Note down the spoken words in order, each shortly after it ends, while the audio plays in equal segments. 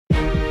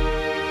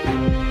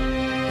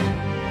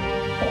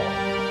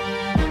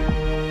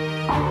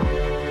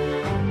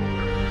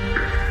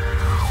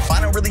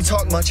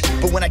talk much,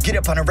 but when I get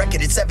up on a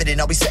record, it's evident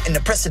I'll be setting the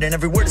precedent.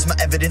 Every word is my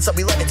evidence. I'll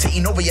be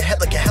levitating over your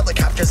head like a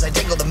helicopter as I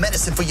dangle the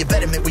medicine for your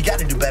betterment. We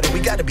gotta do better. We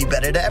gotta be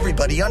better to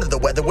everybody under the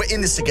weather. We're in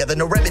this together.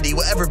 No remedy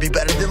will ever be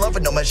better than love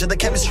with no measure. The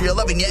chemistry of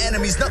loving your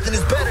enemies, nothing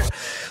is better.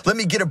 Let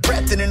me get a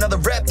breath and another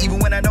rep, even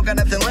when I don't got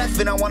nothing left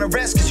and I wanna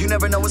rest, cause you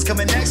never know what's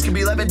coming next. Could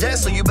be life and death,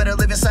 so you better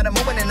live inside a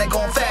moment and then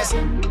going fast.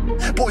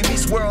 Boy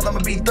meets world, I'ma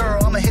be thorough.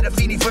 I'ma hit a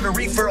feedy for the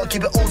reefer. I'll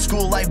keep it old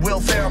school like Will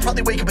Ferrell. I'll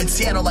probably wake up in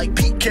Seattle like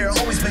Pete Carroll.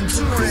 Always been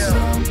too real.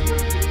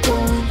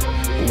 Going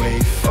way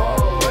far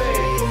away,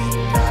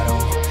 I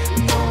don't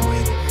know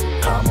it.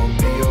 I'ma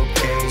be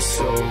okay,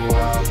 so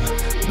I'm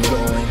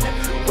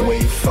going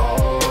way far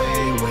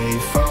away, way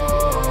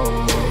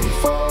far, way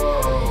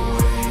far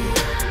away.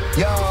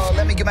 Yo,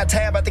 let me get my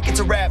tab, I think it's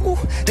a wrap. Ooh,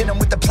 then I'm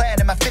with the plaid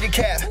and my fitted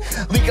cap.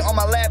 Leak it on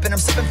my lap and I'm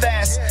sipping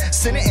fast.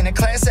 Sitting in a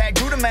class act,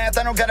 do the math.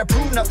 I don't gotta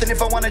prove nothing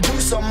if I wanna do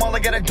something. All I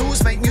gotta do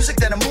is make music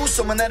that'll move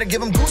someone, that'll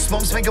give them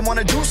goosebumps, make them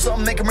wanna do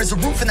something, make them raise a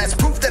roof, and that's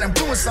proof that I'm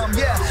doing something,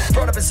 yeah.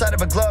 Brought up inside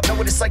of a glove, know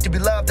what it's like to be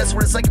loved. That's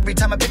what it's like every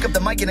time I pick up the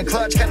mic in a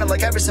clutch. Kinda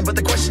like Iverson, but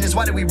the question is,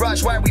 why do we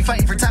rush? Why are we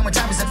fighting for time when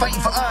time isn't fighting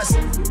for us?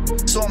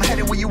 So I'm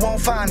headed where you won't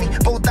find me.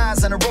 Both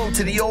eyes on the road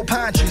to the old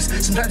pine trees.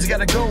 Sometimes you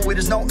gotta go where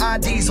there's no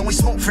IDs, only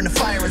smoke from the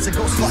fire as it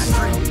goes fly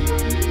free.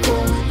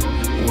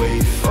 Going way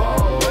far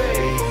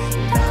away,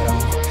 I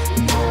don't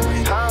know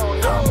it. I'ma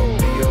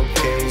be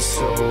okay,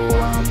 so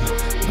I'm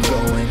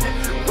going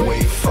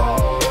way far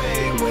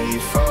away, way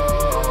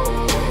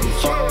far, way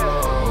far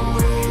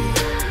away.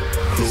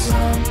 Cause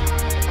I'm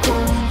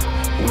going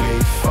way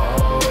far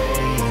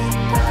away,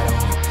 and I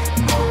don't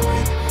know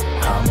it.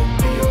 I'ma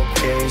be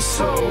okay,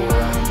 so